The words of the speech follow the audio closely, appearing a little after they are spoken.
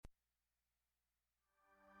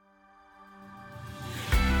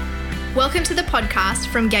Welcome to the podcast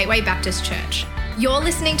from Gateway Baptist Church. You're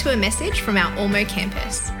listening to a message from our Ormeau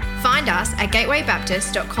campus. Find us at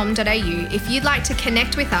gatewaybaptist.com.au if you'd like to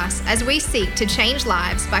connect with us as we seek to change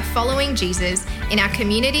lives by following Jesus in our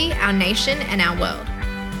community, our nation, and our world.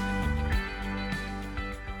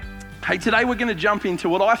 Hey, today we're going to jump into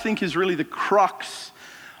what I think is really the crux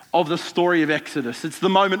of the story of Exodus. It's the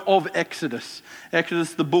moment of Exodus.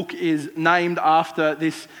 Exodus, the book, is named after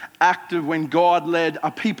this act of when God led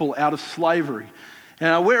a people out of slavery.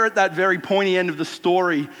 And we're at that very pointy end of the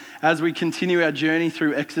story as we continue our journey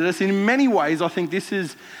through Exodus. In many ways, I think this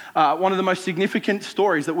is one of the most significant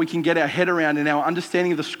stories that we can get our head around in our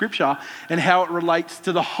understanding of the scripture and how it relates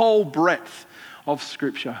to the whole breadth of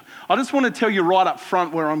scripture. I just want to tell you right up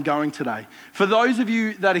front where I'm going today. For those of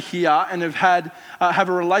you that are here and have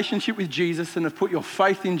a relationship with Jesus and have put your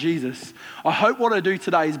faith in Jesus, I hope what I do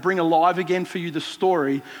today is bring alive again for you the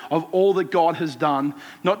story of all that God has done,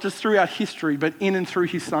 not just throughout history, but in and through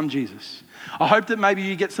his son Jesus. I hope that maybe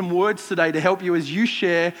you get some words today to help you as you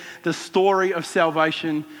share the story of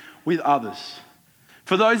salvation with others.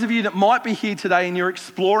 For those of you that might be here today and you're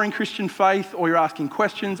exploring Christian faith, or you're asking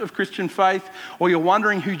questions of Christian faith, or you're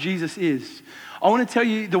wondering who Jesus is, I want to tell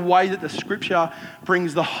you the way that the scripture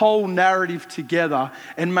brings the whole narrative together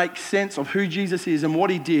and makes sense of who Jesus is and what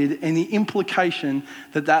he did and the implication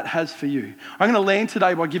that that has for you. I'm going to land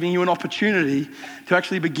today by giving you an opportunity to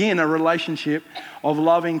actually begin a relationship of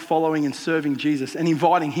loving, following, and serving Jesus and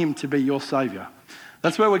inviting him to be your Savior.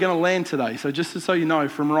 That's where we're going to land today. So just so you know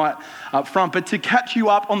from right up front. But to catch you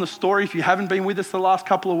up on the story, if you haven't been with us the last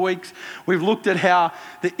couple of weeks, we've looked at how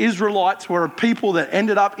the Israelites were a people that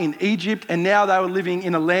ended up in Egypt, and now they were living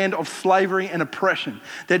in a land of slavery and oppression.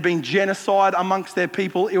 There'd been genocide amongst their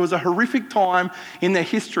people. It was a horrific time in their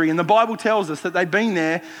history. And the Bible tells us that they'd been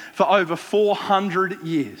there for over 400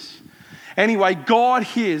 years. Anyway, God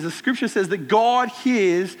hears, the scripture says that God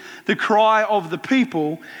hears the cry of the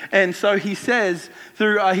people, and so he says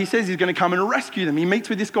he's going to come and rescue them. He meets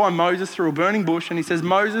with this guy Moses through a burning bush, and he says,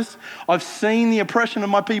 Moses, I've seen the oppression of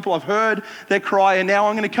my people, I've heard their cry, and now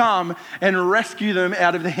I'm going to come and rescue them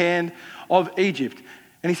out of the hand of Egypt.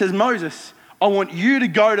 And he says, Moses, I want you to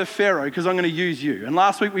go to Pharaoh because I'm going to use you. And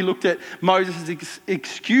last week we looked at Moses'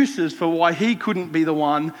 excuses for why he couldn't be the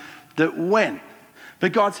one that went.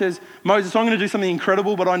 But God says, Moses, I'm going to do something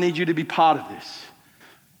incredible, but I need you to be part of this.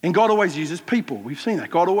 And God always uses people. We've seen that.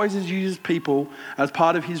 God always uses people as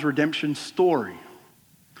part of his redemption story.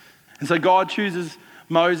 And so God chooses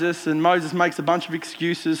Moses, and Moses makes a bunch of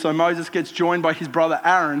excuses. So Moses gets joined by his brother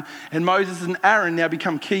Aaron, and Moses and Aaron now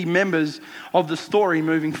become key members of the story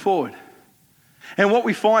moving forward. And what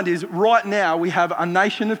we find is right now we have a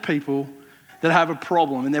nation of people that have a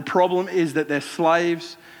problem, and their problem is that they're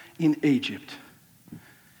slaves in Egypt.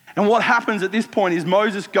 And what happens at this point is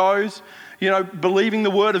Moses goes, believing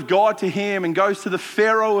the word of God to him, and goes to the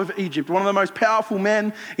Pharaoh of Egypt, one of the most powerful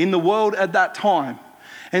men in the world at that time,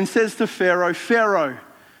 and says to Pharaoh, Pharaoh,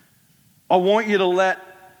 I want you to let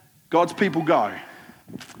God's people go.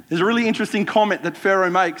 There's a really interesting comment that Pharaoh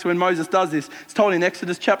makes when Moses does this. It's told in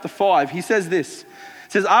Exodus chapter 5. He says this.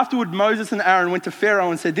 It says, afterward, Moses and Aaron went to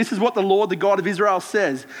Pharaoh and said, this is what the Lord, the God of Israel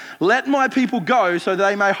says. Let my people go so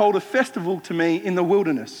they may hold a festival to me in the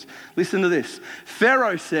wilderness. Listen to this.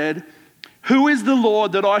 Pharaoh said, who is the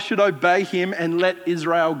Lord that I should obey him and let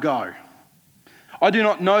Israel go? I do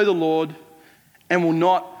not know the Lord and will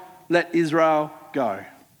not let Israel go.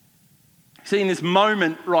 See, in this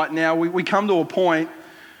moment right now, we come to a point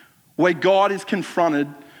where God is confronted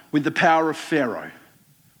with the power of Pharaoh.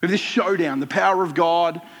 We have this showdown, the power of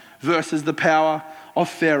God versus the power of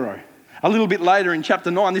Pharaoh. A little bit later in chapter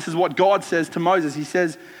 9, this is what God says to Moses. He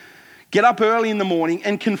says, get up early in the morning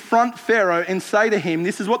and confront Pharaoh and say to him,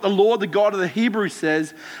 this is what the Lord, the God of the Hebrews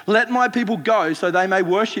says, let my people go so they may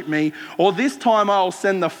worship me, or this time I will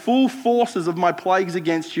send the full forces of my plagues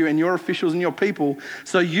against you and your officials and your people,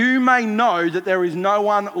 so you may know that there is no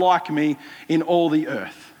one like me in all the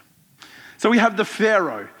earth. So we have the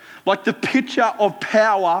Pharaoh, like the picture of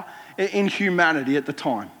power in humanity at the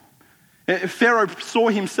time. Pharaoh saw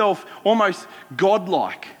himself almost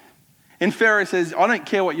godlike. And Pharaoh says, I don't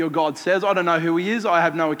care what your God says. I don't know who he is. I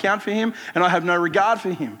have no account for him, and I have no regard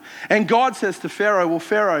for him. And God says to Pharaoh, well,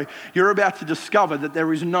 Pharaoh, you're about to discover that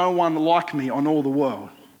there is no one like me on all the world.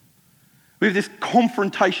 We have this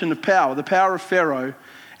confrontation of power, the power of Pharaoh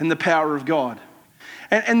and the power of God.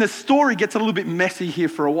 And the story gets a little bit messy here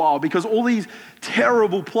for a while because all these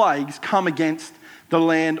terrible plagues come against the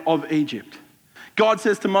land of Egypt. God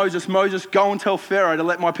says to Moses, Moses, go and tell Pharaoh to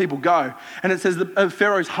let my people go. And it says that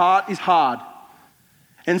Pharaoh's heart is hard.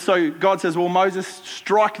 And so God says, well, Moses,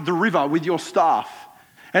 strike the river with your staff.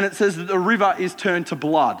 And it says that the river is turned to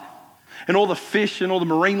blood. And all the fish and all the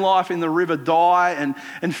marine life in the river die.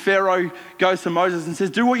 And Pharaoh goes to Moses and says,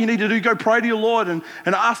 do what you need to do. Go pray to your Lord and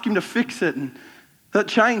ask him to fix it. And that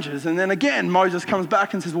changes. And then again, Moses comes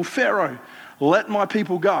back and says, well, Pharaoh, let my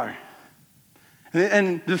people go.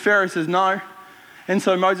 And the Pharaoh says, no. And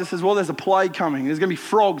so Moses says, well, there's a plague coming. There's going to be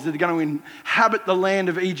frogs that are going to inhabit the land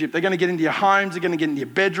of Egypt. They're going to get into your homes. They're going to get into your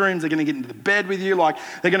bedrooms. They're going to get into the bed with you. Like,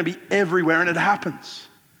 they're going to be everywhere. And it happens.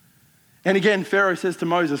 And again, Pharaoh says to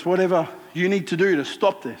Moses, whatever you need to do to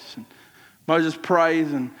stop this. And Moses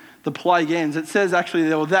prays and the plague ends. It says actually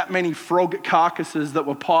there were that many frog carcasses that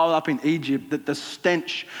were piled up in Egypt that the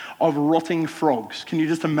stench of rotting frogs. Can you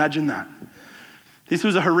just imagine that? This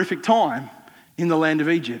was a horrific time in the land of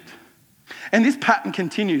Egypt. And this pattern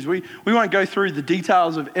continues. We won't go through the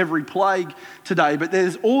details of every plague today, but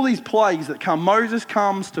there's all these plagues that come. Moses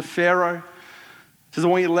comes to Pharaoh, says, I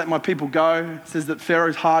want you to let my people go. It says that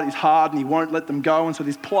Pharaoh's heart is hard and he won't let them go. And so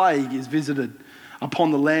this plague is visited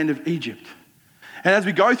upon the land of Egypt. And as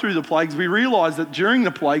we go through the plagues, we realize that during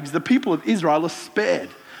the plagues, the people of Israel are spared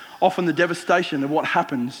often the devastation of what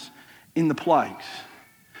happens in the plagues.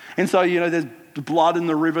 And so, there's the blood in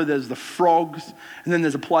the river, there's the frogs, and then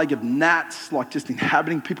there's a plague of gnats, like just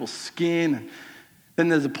inhabiting people's skin. And then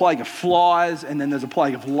there's a plague of flies, and then there's a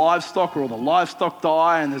plague of livestock, or all the livestock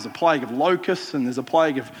die, and there's a plague of locusts, and there's a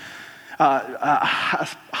plague of a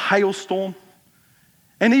hailstorm.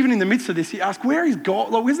 And even in the midst of this, he asks, where is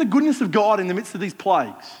God? Like, where's the goodness of God in the midst of these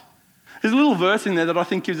plagues? There's a little verse in there that I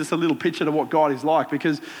think gives us a little picture of what God is like,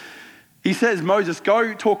 because he says, Moses,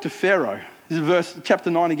 go talk to Pharaoh. This is verse chapter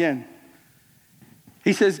 9 again.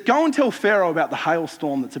 He says, go and tell Pharaoh about the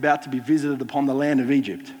hailstorm that's about to be visited upon the land of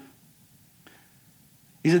Egypt.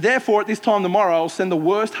 He said, therefore, at this time tomorrow, I'll send the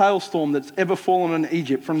worst hailstorm that's ever fallen on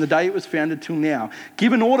Egypt from the day it was founded till now.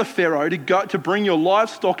 Give an order, Pharaoh, to bring your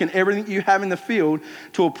livestock and everything you have in the field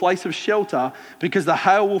to a place of shelter, because the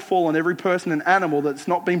hail will fall on every person and animal that's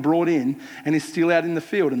not been brought in and is still out in the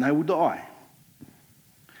field, and they will die.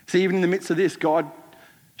 See, even in the midst of this, God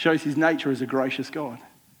shows his nature as a gracious God.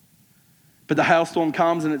 But the hailstorm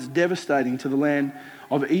comes and it's devastating to the land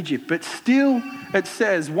of Egypt. But still, it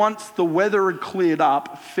says, once the weather had cleared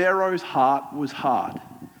up, Pharaoh's heart was hard.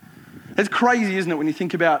 It's crazy, isn't it, when you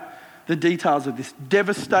think about the details of this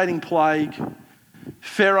devastating plague.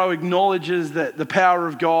 Pharaoh acknowledges that the power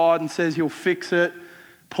of God and says he'll fix it.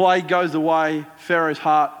 Plague goes away. Pharaoh's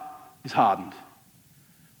heart is hardened.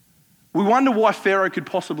 We wonder why Pharaoh could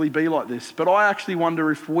possibly be like this, but I actually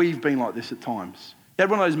wonder if we've been like this at times. You had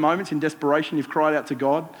one of those moments in desperation, you've cried out to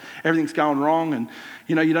God, everything's going wrong, and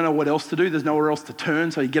you don't know what else to do, there's nowhere else to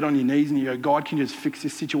turn, so you get on your knees and you go, God, can you just fix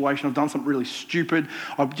this situation? I've done something really stupid.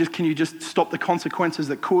 Can you just stop the consequences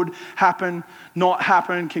that could happen, not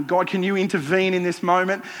happen? Can you intervene in this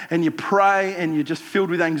moment? And you pray and you're just filled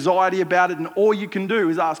with anxiety about it, and all you can do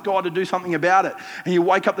is ask God to do something about it. And you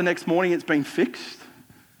wake up the next morning, it's been fixed.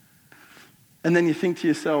 And then you think to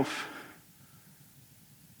yourself,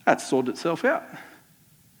 that sorted itself out.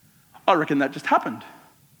 I reckon that just happened.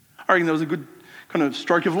 I reckon there was a good kind of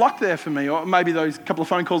stroke of luck there for me. Or maybe those couple of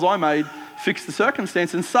phone calls I made fixed the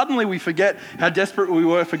circumstance. And suddenly we forget how desperate we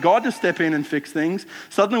were for God to step in and fix things.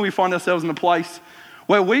 Suddenly we find ourselves in a place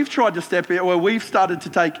where we've tried to step in, where we've started to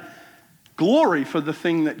take glory for the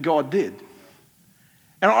thing that God did.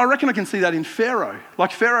 And I reckon I can see that in Pharaoh.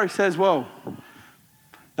 Like Pharaoh says, well,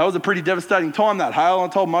 that was a pretty devastating time, that hail. I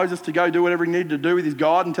told Moses to go do whatever he needed to do with his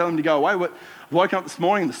God and tell him to go away. I've woken up this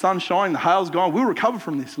morning, the sun's shining, the hail's gone. We'll recover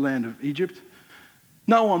from this land of Egypt.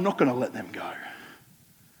 No, I'm not going to let them go.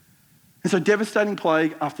 And so devastating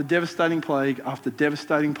plague after devastating plague after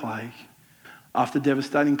devastating plague after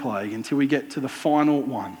devastating plague until we get to the final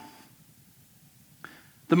one.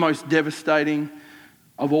 The most devastating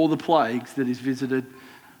of all the plagues that is visited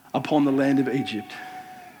upon the land of Egypt.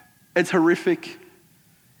 It's horrific.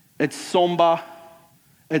 It's somber,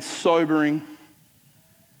 it's sobering,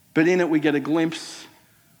 but in it we get a glimpse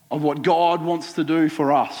of what God wants to do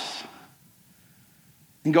for us.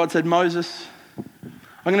 And God said, Moses, I'm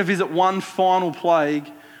going to visit one final plague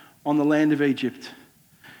on the land of Egypt.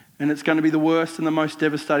 And it's going to be the worst and the most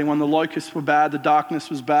devastating one. The locusts were bad, the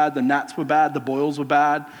darkness was bad, the gnats were bad, the boils were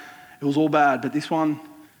bad. It was all bad. But this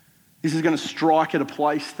is going to strike at a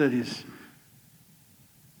place that is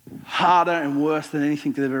harder and worse than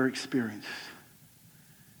anything they've ever experienced.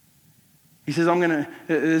 He says,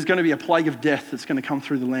 there's going to be a plague of death that's going to come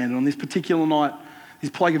through the land. And on this particular night, this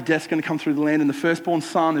plague of death is going to come through the land, and the firstborn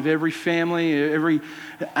son of every family, every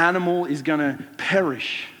animal is going to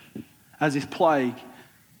perish as this plague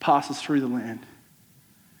passes through the land.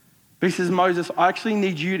 But he says, Moses, I actually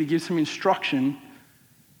need you to give some instruction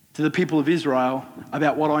to the people of Israel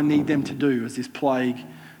about what I need them to do as this plague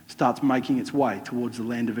starts making its way towards the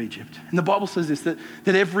land of Egypt. And the Bible says this, that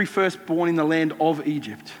every firstborn in the land of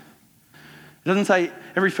Egypt, it doesn't say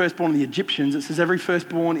every firstborn of the Egyptians, it says every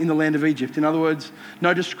firstborn in the land of Egypt. In other words,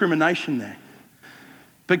 no discrimination there.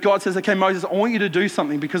 But God says, okay, Moses, I want you to do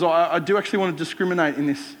something because I do actually want to discriminate in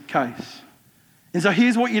this case. And so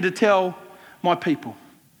here's what you're to tell my people.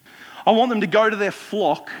 I want them to go to their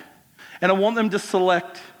flock and I want them to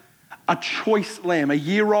select a choice lamb, a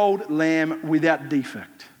year-old lamb without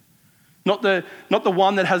defect. Not the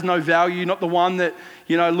one that has no value, not the one that,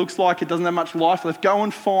 looks like it doesn't have much life left. Go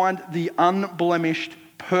and find the unblemished,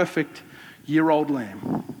 perfect year-old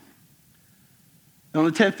lamb. And on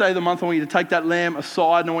the 10th day of the month, I want you to take that lamb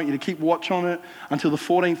aside and I want you to keep watch on it until the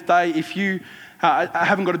 14th day. If you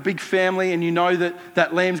haven't got a big family and you know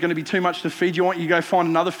that lamb's going to be too much to feed you, I want you to go find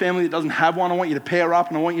another family that doesn't have one. I want you to pair up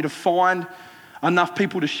and I want you to find enough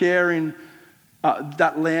people to share in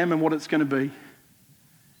that lamb and what it's going to be.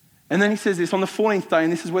 And then he says this, on the 14th day,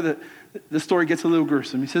 and this is where the story gets a little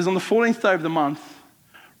gruesome. He says, on the 14th day of the month,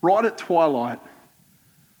 right at twilight,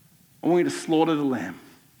 I want you to slaughter the lamb.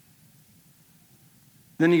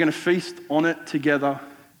 Then you're going to feast on it together.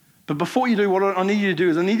 But before you do, what I need you to do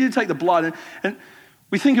is I need you to take the blood. And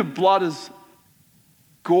we think of blood as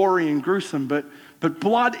gory and gruesome, but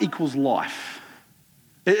blood equals life.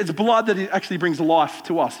 It's blood that actually brings life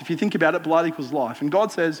to us. If you think about it, blood equals life. And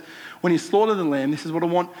God says, when you slaughter the lamb, this is what I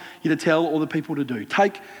want you to tell all the people to do.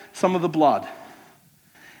 Take some of the blood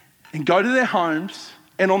and go to their homes,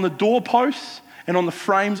 and on the doorposts and on the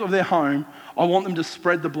frames of their home, I want them to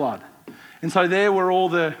spread the blood. And so there were all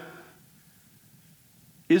the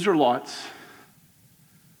Israelites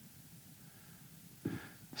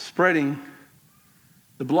spreading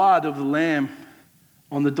the blood of the lamb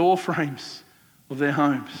on the door frames of their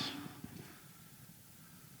homes.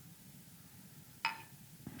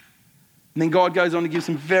 And then God goes on to give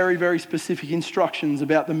some very, very specific instructions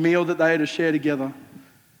about the meal that they had to share together.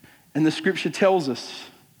 And the scripture tells us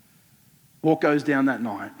what goes down that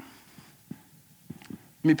night.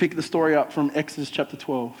 Let me pick the story up from Exodus chapter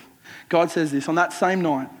 12. God says this, on that same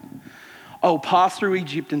night, I will pass through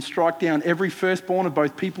Egypt and strike down every firstborn of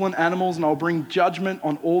both people and animals, and I will bring judgment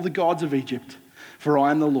on all the gods of Egypt, for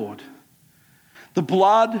I am the Lord. The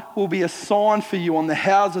blood will be a sign for you on the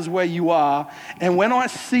houses where you are, and when I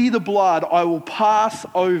see the blood, I will pass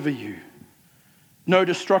over you. No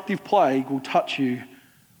destructive plague will touch you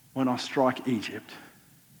when I strike Egypt.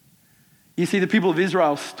 You see, the people of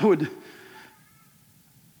Israel stood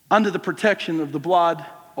under the protection of the blood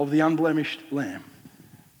of the unblemished lamb.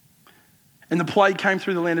 And the plague came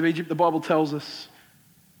through the land of Egypt, the Bible tells us.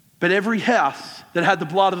 But every house that had the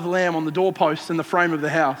blood of the lamb on the doorposts and the frame of the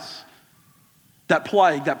house, that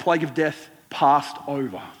plague of death passed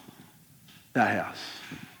over that house.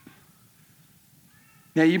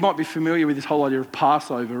 Now, you might be familiar with this whole idea of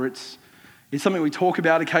Passover. It's something we talk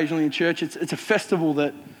about occasionally in church. It's a festival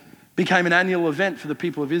that became an annual event for the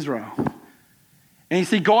people of Israel. And you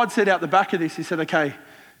see, God said out the back of this, he said, okay,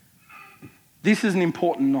 this is an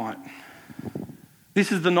important night.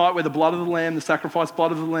 This is the night where the blood of the lamb, the sacrificed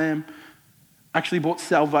blood of the lamb, actually brought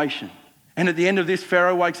salvation. And at the end of this,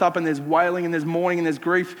 Pharaoh wakes up and there's wailing and there's mourning and there's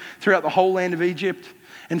grief throughout the whole land of Egypt.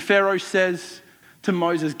 And Pharaoh says to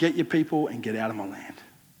Moses, get your people and get out of my land.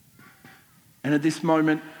 And at this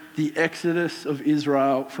moment, the exodus of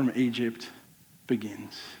Israel from Egypt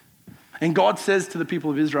begins. And God says to the people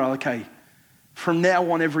of Israel, okay, from now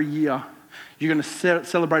on every year, you're going to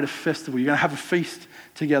celebrate a festival. You're going to have a feast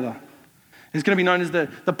together. It's going to be known as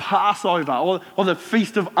the Passover or the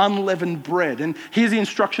Feast of Unleavened Bread. And here's the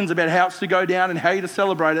instructions about how it's to go down and how you're to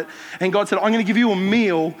celebrate it. And God said, I'm going to give you a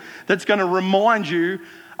meal that's going to remind you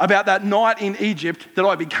about that night in Egypt that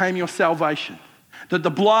I became your salvation. That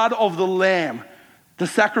the blood of the lamb, the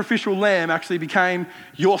sacrificial lamb, actually became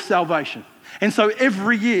your salvation. And so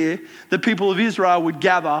every year, the people of Israel would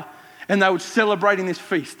gather and they would celebrate in this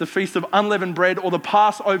feast, the Feast of Unleavened Bread or the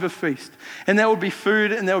Passover feast. And there would be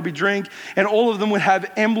food and there would be drink, and all of them would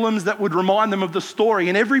have emblems that would remind them of the story.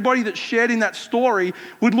 And everybody that shared in that story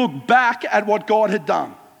would look back at what God had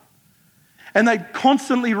done. And they'd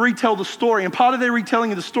constantly retell the story. And part of their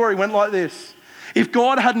retelling of the story went like this. If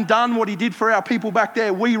God hadn't done what he did for our people back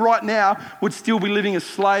there, we right now would still be living as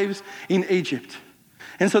slaves in Egypt.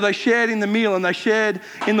 And so they shared in the meal, and they shared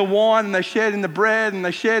in the wine, and they shared in the bread, and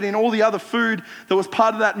they shared in all the other food that was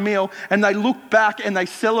part of that meal. And they looked back and they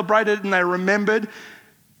celebrated and they remembered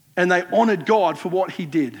and they honored God for what he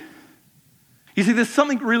did. You see, there's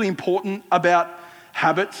something really important about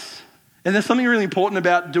habits, and there's something really important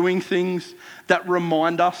about doing things that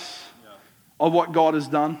remind us of what God has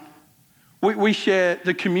done. We share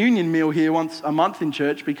the communion meal here once a month in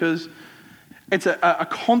church because it's a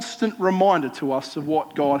constant reminder to us of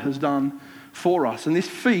what God has done for us. And this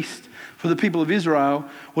feast for the people of Israel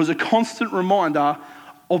was a constant reminder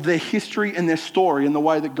of their history and their story and the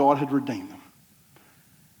way that God had redeemed them.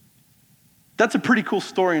 That's a pretty cool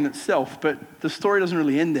story in itself, but the story doesn't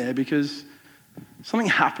really end there because something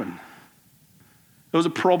happened. There was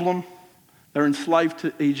a problem. They were enslaved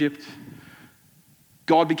to Egypt.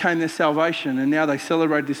 God became their salvation, and now they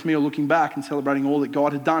celebrated this meal looking back and celebrating all that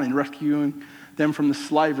God had done in rescuing them from the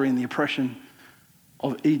slavery and the oppression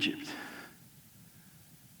of Egypt.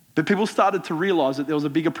 But people started to realize that there was a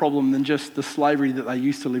bigger problem than just the slavery that they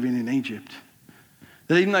used to live in Egypt.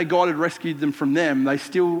 That even though God had rescued them from them, they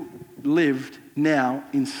still lived now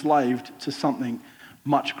enslaved to something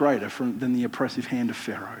much greater than the oppressive hand of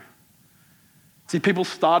Pharaoh. See, people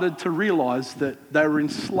started to realize that they were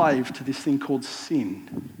enslaved to this thing called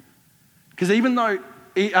sin. Because even though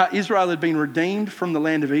Israel had been redeemed from the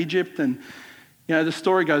land of Egypt, and the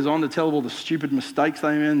story goes on to tell of all the stupid mistakes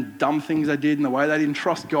they made, dumb things they did, and the way they didn't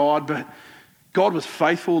trust God, but God was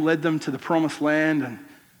faithful, led them to the promised land, and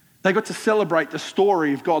they got to celebrate the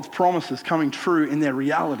story of God's promises coming true in their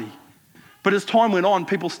reality. But as time went on,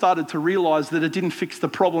 people started to realize that it didn't fix the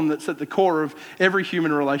problem that's at the core of every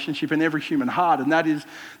human relationship and every human heart, and that is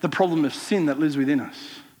the problem of sin that lives within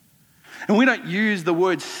us. And we don't use the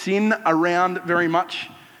word sin around very much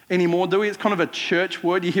anymore, do we? It's kind of a church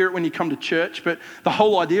word. You hear it when you come to church, but the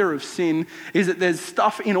whole idea of sin is that there's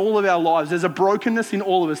stuff in all of our lives. There's a brokenness in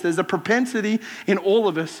all of us. There's a propensity in all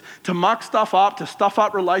of us to muck stuff up, to stuff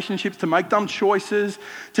up relationships, to make dumb choices,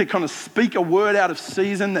 to kind of speak a word out of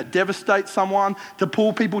season that devastates someone, to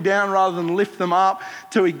pull people down rather than lift them up,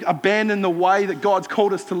 to abandon the way that God's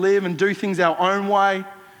called us to live and do things our own way,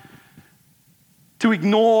 to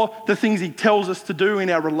ignore the things he tells us to do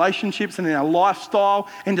in our relationships and in our lifestyle,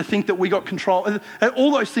 and to think that we got control. And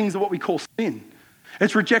all those things are what we call sin.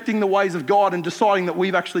 It's rejecting the ways of God and deciding that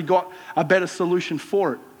we've actually got a better solution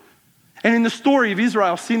for it. And in the story of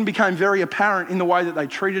Israel, sin became very apparent in the way that they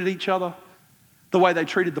treated each other, the way they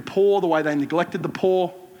treated the poor, the way they neglected the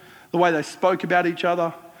poor, the way they spoke about each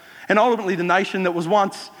other. And ultimately, the nation that was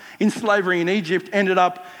once in slavery in Egypt ended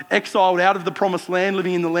up exiled out of the promised land,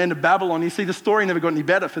 living in the land of Babylon. You see, the story never got any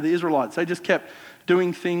better for the Israelites. They just kept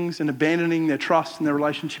doing things and abandoning their trust and their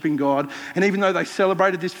relationship in God. And even though they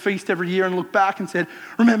celebrated this feast every year and looked back and said,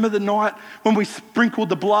 remember the night when we sprinkled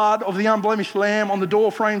the blood of the unblemished lamb on the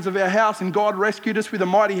door frames of our house, and God rescued us with a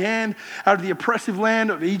mighty hand out of the oppressive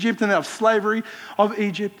land of Egypt and out of slavery of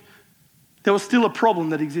Egypt, there was still a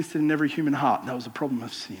problem that existed in every human heart, and that was the problem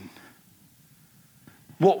of sin.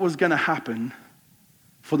 What was going to happen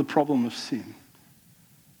for the problem of sin?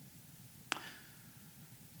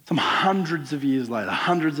 Some hundreds of years later,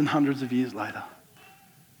 hundreds and hundreds of years later,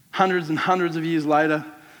 hundreds and hundreds of years later,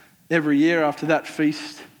 every year after that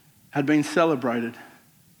feast had been celebrated,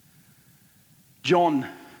 John,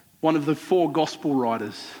 one of the 4 gospel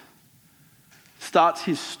writers, starts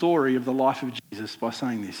his story of the life of Jesus by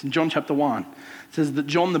saying this. In John chapter 1, it says that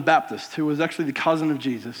John the Baptist, who was actually the cousin of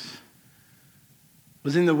Jesus,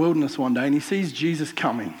 was in the wilderness one day and he sees Jesus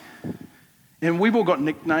coming. And we've all got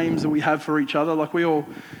nicknames that we have for each other. Like you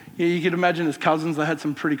could imagine as cousins, they had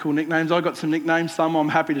some pretty cool nicknames. I got some nicknames, some I'm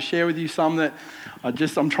happy to share with you, some that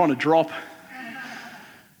I'm trying to drop.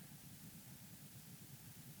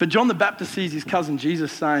 But John the Baptist sees his cousin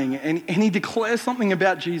Jesus saying, and he declares something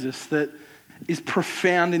about Jesus that is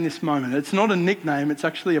profound in this moment. It's not a nickname, it's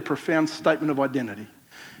actually a profound statement of identity.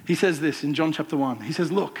 He says this in John chapter 1. He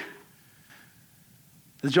says, look,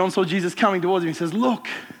 as John saw Jesus coming towards him, he says, look,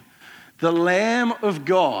 the Lamb of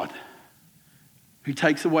God who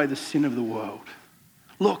takes away the sin of the world.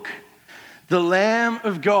 Look, the Lamb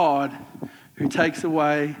of God who takes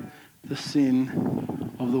away the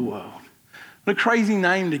sin of the world. What a crazy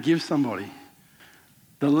name to give somebody.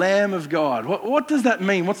 The Lamb of God. What does that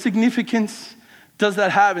mean? What significance does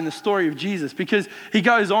that have in the story of Jesus? Because he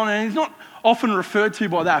goes on, and he's not often referred to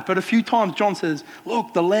by that, but a few times John says,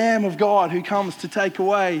 look, the Lamb of God who comes to take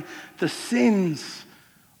away the sins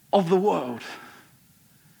of the world.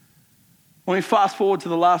 When we fast forward to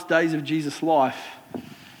the last days of Jesus' life,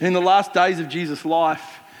 and in the last days of Jesus'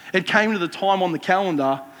 life, it came to the time on the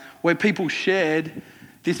calendar where people shared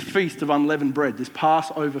this feast of unleavened bread, this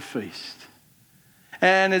Passover feast.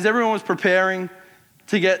 And as everyone was preparing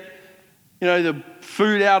to get the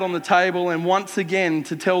food out on the table and once again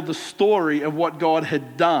to tell the story of what God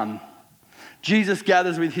had done, Jesus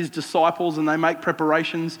gathers with his disciples and they make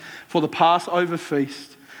preparations for the Passover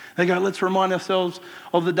feast. They go, let's remind ourselves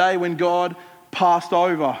of the day when God passed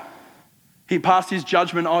over He passed his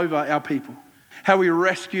judgment over our people. How he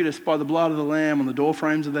rescued us by the blood of the Lamb on the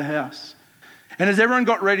doorframes of the house. And as everyone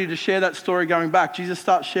got ready to share that story going back, Jesus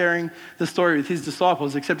starts sharing the story with his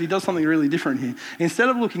disciples, except he does something really different here. Instead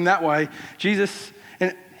of looking that way, Jesus,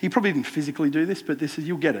 and he probably didn't physically do this, but this is,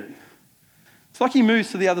 you'll get it. It's like he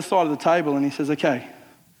moves to the other side of the table and he says, okay,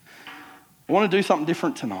 I want to do something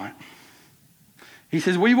different tonight. He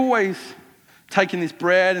says, we've always taken this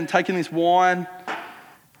bread and taken this wine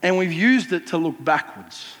and we've used it to look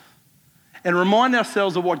backwards and remind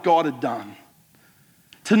ourselves of what God had done.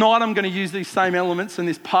 Tonight I'm going to use these same elements in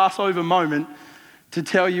this Passover moment to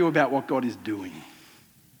tell you about what God is doing.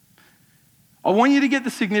 I want you to get the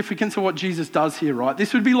significance of what Jesus does here, right?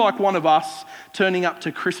 This would be like one of us turning up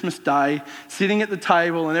to Christmas Day, sitting at the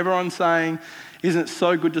table and everyone saying, isn't it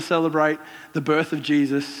so good to celebrate the birth of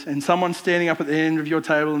Jesus? And someone standing up at the end of your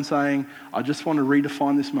table and saying, I just want to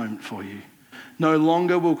redefine this moment for you. No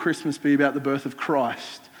longer will Christmas be about the birth of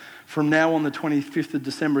Christ. From now on, the 25th of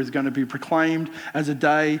December is going to be proclaimed as a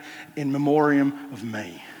day in memoriam of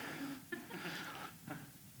me.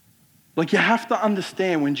 Like, you have to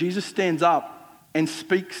understand, when Jesus stands up and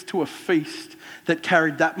speaks to a feast that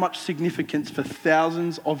carried that much significance for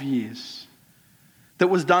thousands of years, that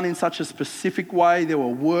was done in such a specific way, there were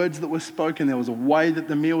words that were spoken, there was a way that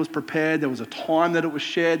the meal was prepared, there was a time that it was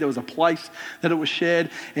shared, there was a place that it was shared,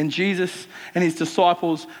 and Jesus and his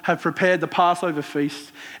disciples have prepared the Passover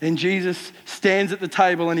feast, and Jesus stands at the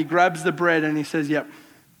table and he grabs the bread and he says, yep,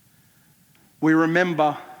 we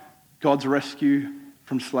remember God's rescue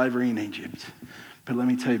from slavery in Egypt. But let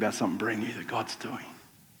me tell you about something brand new that God's doing.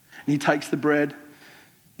 And he takes the bread.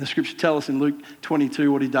 The scripture tells us in Luke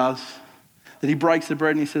 22 what he does. That he breaks the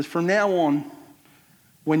bread and he says, from now on,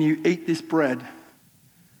 when you eat this bread,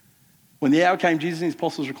 when the hour came, Jesus and his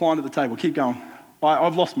apostles reclined at the table. Keep going.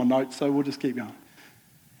 I've lost my notes, so we'll just keep going.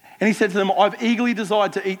 And he said to them, I've eagerly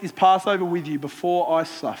desired to eat this Passover with you before I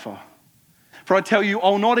suffer. For I tell you,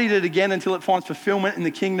 I'll not eat it again until it finds fulfillment in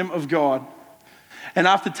the kingdom of God. And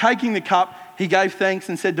after taking the cup, he gave thanks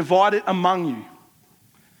and said, divide it among you.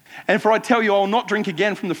 And for I tell you, I will not drink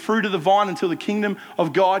again from the fruit of the vine until the kingdom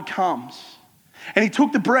of God comes. And he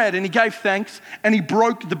took the bread and he gave thanks and he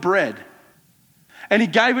broke the bread. And he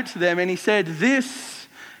gave it to them and he said, this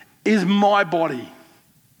is my body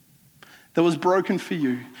that was broken for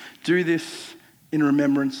you. Do this in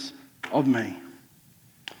remembrance of me.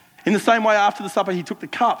 In the same way, after the supper, he took the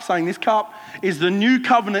cup, saying, this cup is the new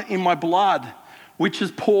covenant in my blood, which is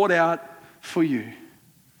poured out for you.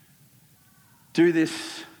 Do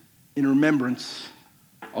this in remembrance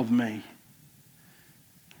of me.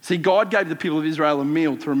 See, God gave the people of Israel a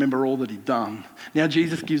meal to remember all that he'd done. Now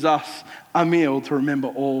Jesus gives us a meal to remember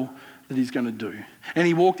all that he's going to do. And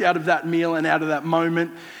he walked out of that meal and out of that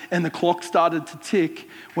moment, and the clock started to tick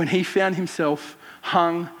when he found himself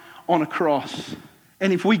hung on a cross.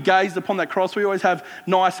 And if we gazed upon that cross, we always have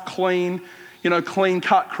nice, clean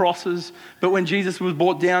cut crosses. But when Jesus was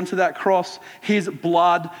brought down to that cross, his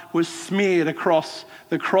blood was smeared across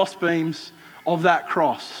the cross beams of that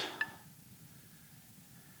cross.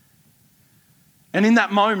 And in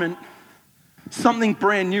that moment, something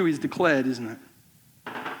brand new is declared, isn't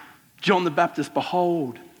it? John the Baptist,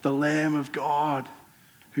 behold, the Lamb of God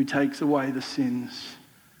who takes away the sins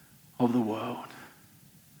of the world.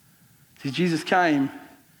 See, Jesus came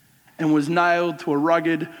and was nailed to a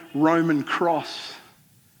rugged Roman cross.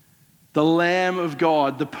 The Lamb of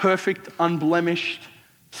God, the perfect, unblemished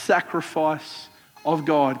sacrifice of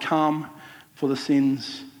God, come for the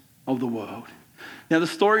sins of the world. Now, the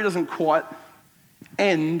story doesn't quite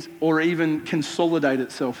end or even consolidate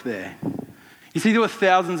itself there. You see, there were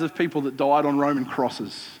thousands of people that died on Roman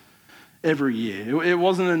crosses every year. It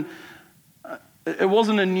wasn't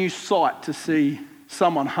a new sight to see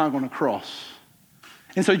someone hung on a cross.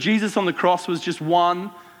 And so Jesus on the cross was just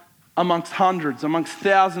one amongst hundreds, amongst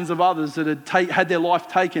thousands of others that had their life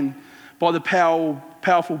taken by the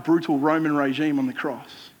powerful, brutal Roman regime on the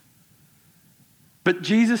cross. But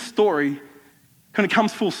Jesus' story kind of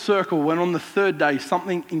comes full circle when on the third day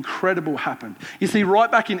something incredible happened. You see,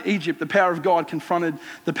 right back in Egypt, the power of God confronted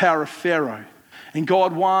the power of Pharaoh. And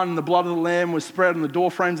God won, the blood of the Lamb was spread on the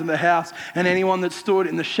doorframes of the house, and anyone that stood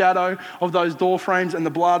in the shadow of those doorframes and the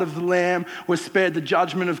blood of the Lamb was spared the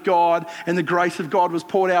judgment of God, and the grace of God was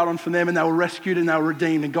poured out on them, and they were rescued and they were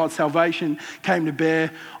redeemed, and God's salvation came to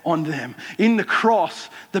bear on them. In the cross,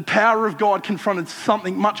 the power of God confronted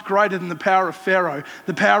something much greater than the power of Pharaoh.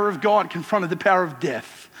 The power of God confronted the power of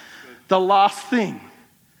death, the last thing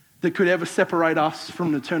that could ever separate us from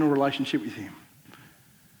an eternal relationship with him.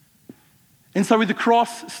 And so with the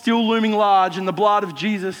cross still looming large and the blood of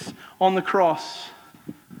Jesus on the cross,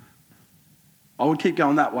 I would keep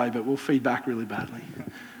going that way, but we'll feed back really badly.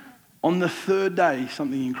 On the third day,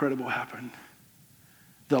 something incredible happened.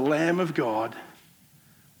 The Lamb of God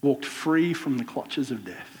walked free from the clutches of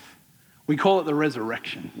death. We call it the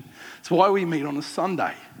resurrection. It's why we meet on a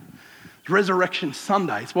Sunday. It's Resurrection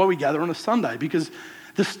Sunday. It's why we gather on a Sunday, because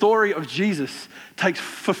the story of Jesus takes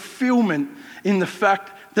fulfillment in the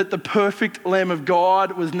fact that the perfect Lamb of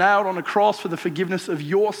God was nailed on a cross for the forgiveness of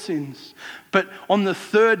your sins. But on the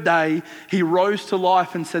third day, he rose to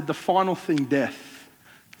life and said the final thing, death,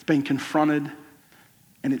 it's been confronted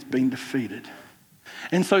and it's been defeated.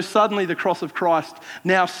 And so suddenly the cross of Christ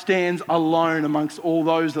now stands alone amongst all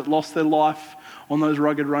those that lost their life on those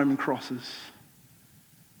rugged Roman crosses.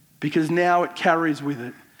 Because now it carries with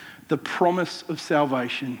it the promise of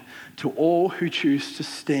salvation to all who choose to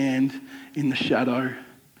stand in the shadow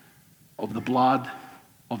of the blood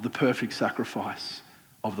of the perfect sacrifice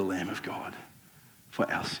of the Lamb of God for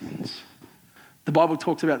our sins. The Bible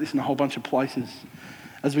talks about this in a whole bunch of places.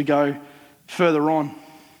 As we go further on,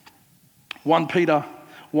 1 Peter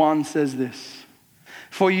 1 says this,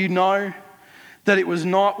 "For you know that it was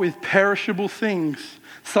not with perishable things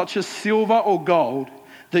such as silver or gold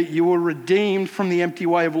that you were redeemed from the empty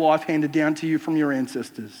way of life handed down to you from your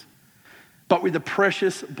ancestors, but with the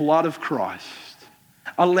precious blood of Christ,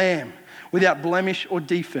 a lamb without blemish or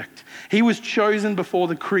defect. He was chosen before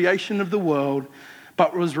the creation of the world,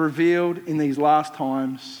 but was revealed in these last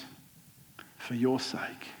times for your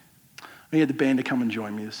sake." I need the band to come and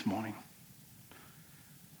join me this morning.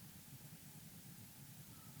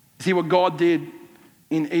 See, what God did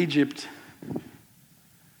in Egypt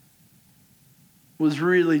was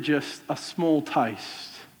really just a small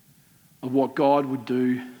taste of what God would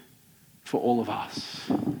do for all of us.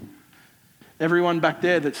 Everyone back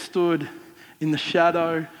there that stood in the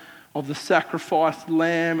shadow of the sacrificed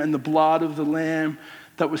lamb and the blood of the lamb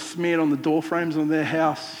that was smeared on the doorframes of their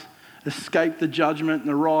house escaped the judgment and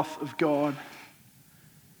the wrath of God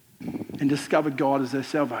and discovered God as their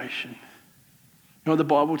salvation. You know what the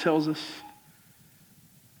Bible tells us?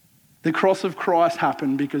 The cross of Christ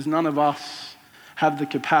happened because none of us have the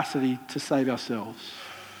capacity to save ourselves.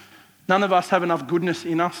 None of us have enough goodness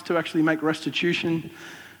in us to actually make restitution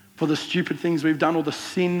for the stupid things we've done or the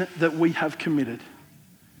sin that we have committed.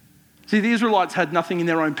 See, the Israelites had nothing in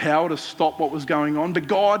their own power to stop what was going on, but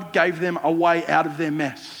God gave them a way out of their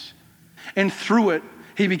mess. And through it,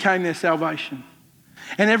 he became their salvation.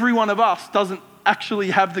 And every one of us doesn't actually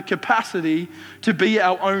have the capacity to be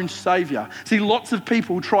our own saviour. See, lots of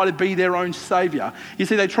people try to be their own saviour. You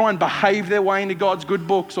see, they try and behave their way into God's good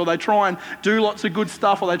books, or they try and do lots of good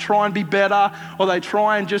stuff, or they try and be better, or they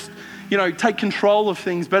try and just, take control of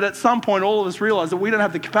things. But at some point, all of us realise that we don't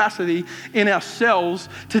have the capacity in ourselves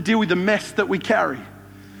to deal with the mess that we carry.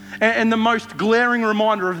 And the most glaring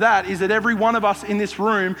reminder of that is that every one of us in this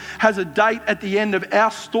room has a date at the end of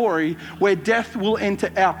our story where death will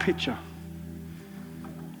enter our picture.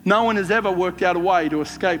 No one has ever worked out a way to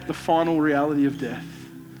escape the final reality of death,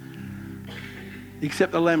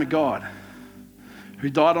 except the Lamb of God, who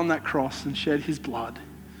died on that cross and shed his blood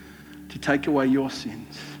to take away your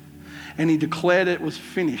sins. And he declared it was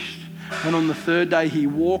finished. And on the third day, he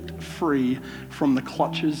walked free from the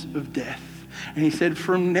clutches of death. And he said,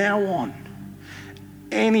 from now on,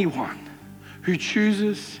 anyone who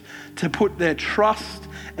chooses to put their trust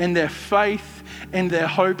and their faith and their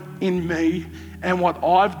hope in me and what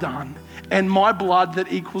I've done and my blood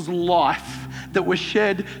that equals life that was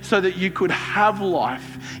shed so that you could have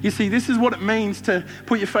life. You see, this is what it means to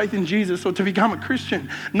put your faith in Jesus or to become a Christian.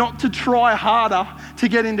 Not to try harder to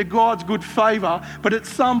get into God's good favor, but at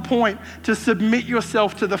some point to submit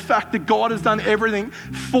yourself to the fact that God has done everything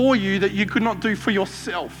for you that you could not do for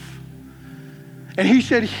yourself. And he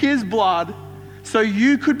shed his blood so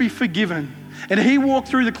you could be forgiven. And he walked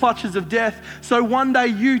through the clutches of death so one day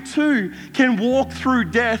you too can walk through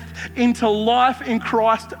death into life in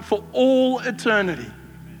Christ for all eternity.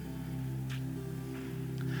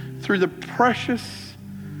 Through the precious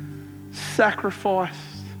sacrificed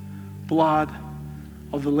blood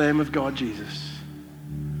of the Lamb of God, Jesus.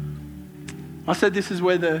 I said this is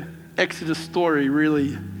where the Exodus story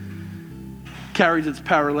really carries its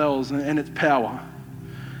parallels and its power.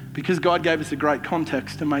 Because God gave us a great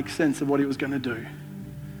context to make sense of what he was going to do.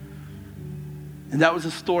 And that was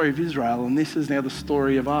the story of Israel, and this is now the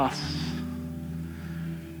story of us.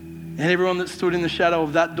 And everyone that stood in the shadow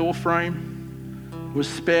of that door frame was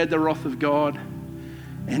spared the wrath of God.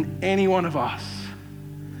 And any one of us,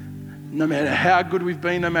 no matter how good we've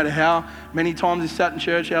been, no matter how many times we've sat in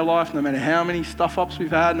church our life, no matter how many stuff-ups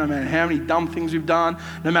we've had, no matter how many dumb things we've done,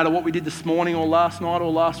 no matter what we did this morning or last night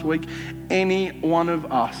or last week, any one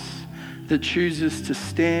of us that chooses to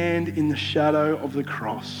stand in the shadow of the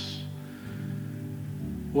cross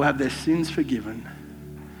will have their sins forgiven,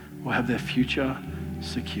 will have their future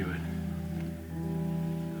secured.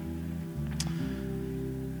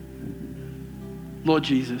 Lord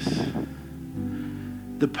Jesus,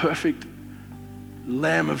 the perfect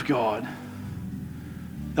Lamb of God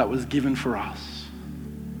that was given for us.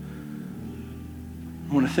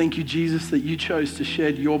 I want to thank you, Jesus, that you chose to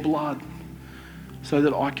shed your blood so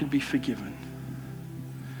that I could be forgiven.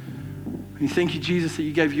 And thank you, Jesus, that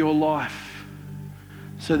you gave your life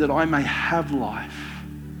so that I may have life.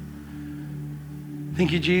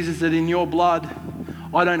 Thank you, Jesus, that in your blood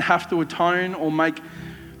I don't have to atone or make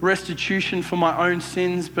restitution for my own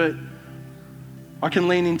sins, but I can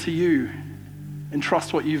lean into you and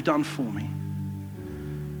trust what you've done for me.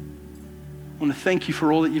 I want to thank you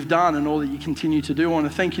for all that you've done and all that you continue to do. I want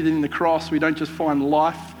to thank you that in the cross we don't just find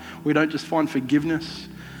life, we don't just find forgiveness,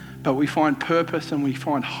 but we find purpose and we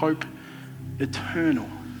find hope eternal.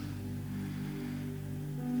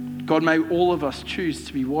 God, may all of us choose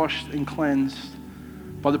to be washed and cleansed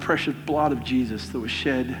by the precious blood of Jesus that was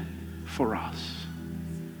shed for us.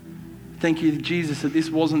 Thank you, Jesus, that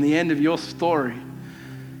this wasn't the end of your story,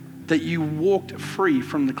 that you walked free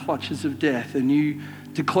from the clutches of death and you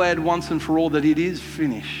declared once and for all that it is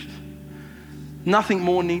finished. Nothing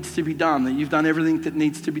more needs to be done, that you've done everything that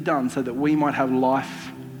needs to be done so that we might have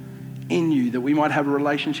life in you, that we might have a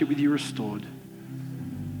relationship with you restored,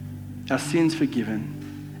 our sins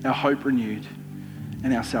forgiven, our hope renewed,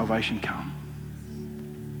 and our salvation come.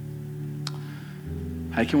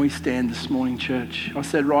 Hey, can we stand this morning, church? I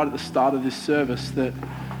said right at the start of this service that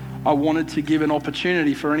I wanted to give an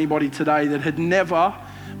opportunity for anybody today that had never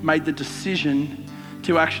made the decision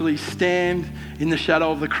to actually stand in the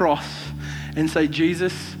shadow of the cross and say,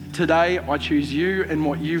 Jesus, today I choose you and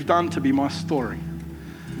what you've done to be my story.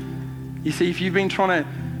 You see, if you've been trying to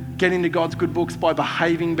get into God's good books by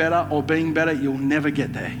behaving better or being better, you'll never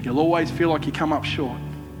get there. You'll always feel like you come up short.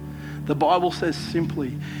 The Bible says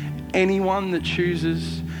simply, anyone that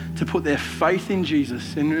chooses to put their faith in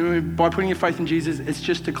Jesus, and by putting your faith in Jesus, it's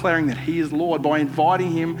just declaring that he is Lord, by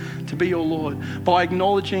inviting him to be your Lord, by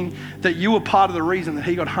acknowledging that you were part of the reason that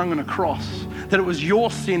he got hung on a cross, that it was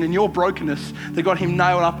your sin and your brokenness that got him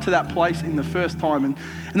nailed up to that place in the first time. And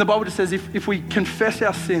the Bible just says if we confess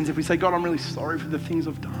our sins, if we say, God, I'm really sorry for the things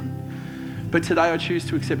I've done, but today I choose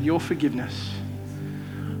to accept your forgiveness.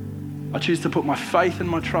 I choose to put my faith and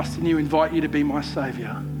my trust in you, invite you to be my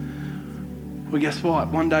Saviour. Well, guess what?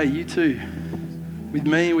 One day you too, with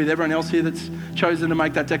me, with everyone else here that's chosen to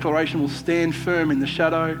make that declaration, will stand firm in the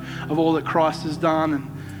shadow of all that Christ has done,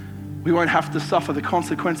 and we won't have to suffer the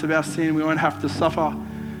consequence of our sin. We won't have to suffer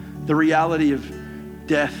the reality of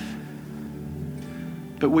death,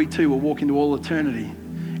 but we too will walk into all eternity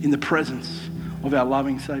in the presence of our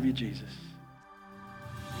loving Saviour Jesus.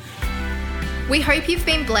 We hope you've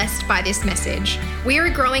been blessed by this message. We are a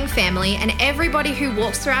growing family and everybody who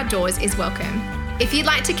walks through our doors is welcome. If you'd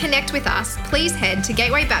like to connect with us, please head to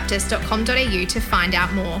gatewaybaptist.com.au to find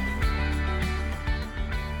out more.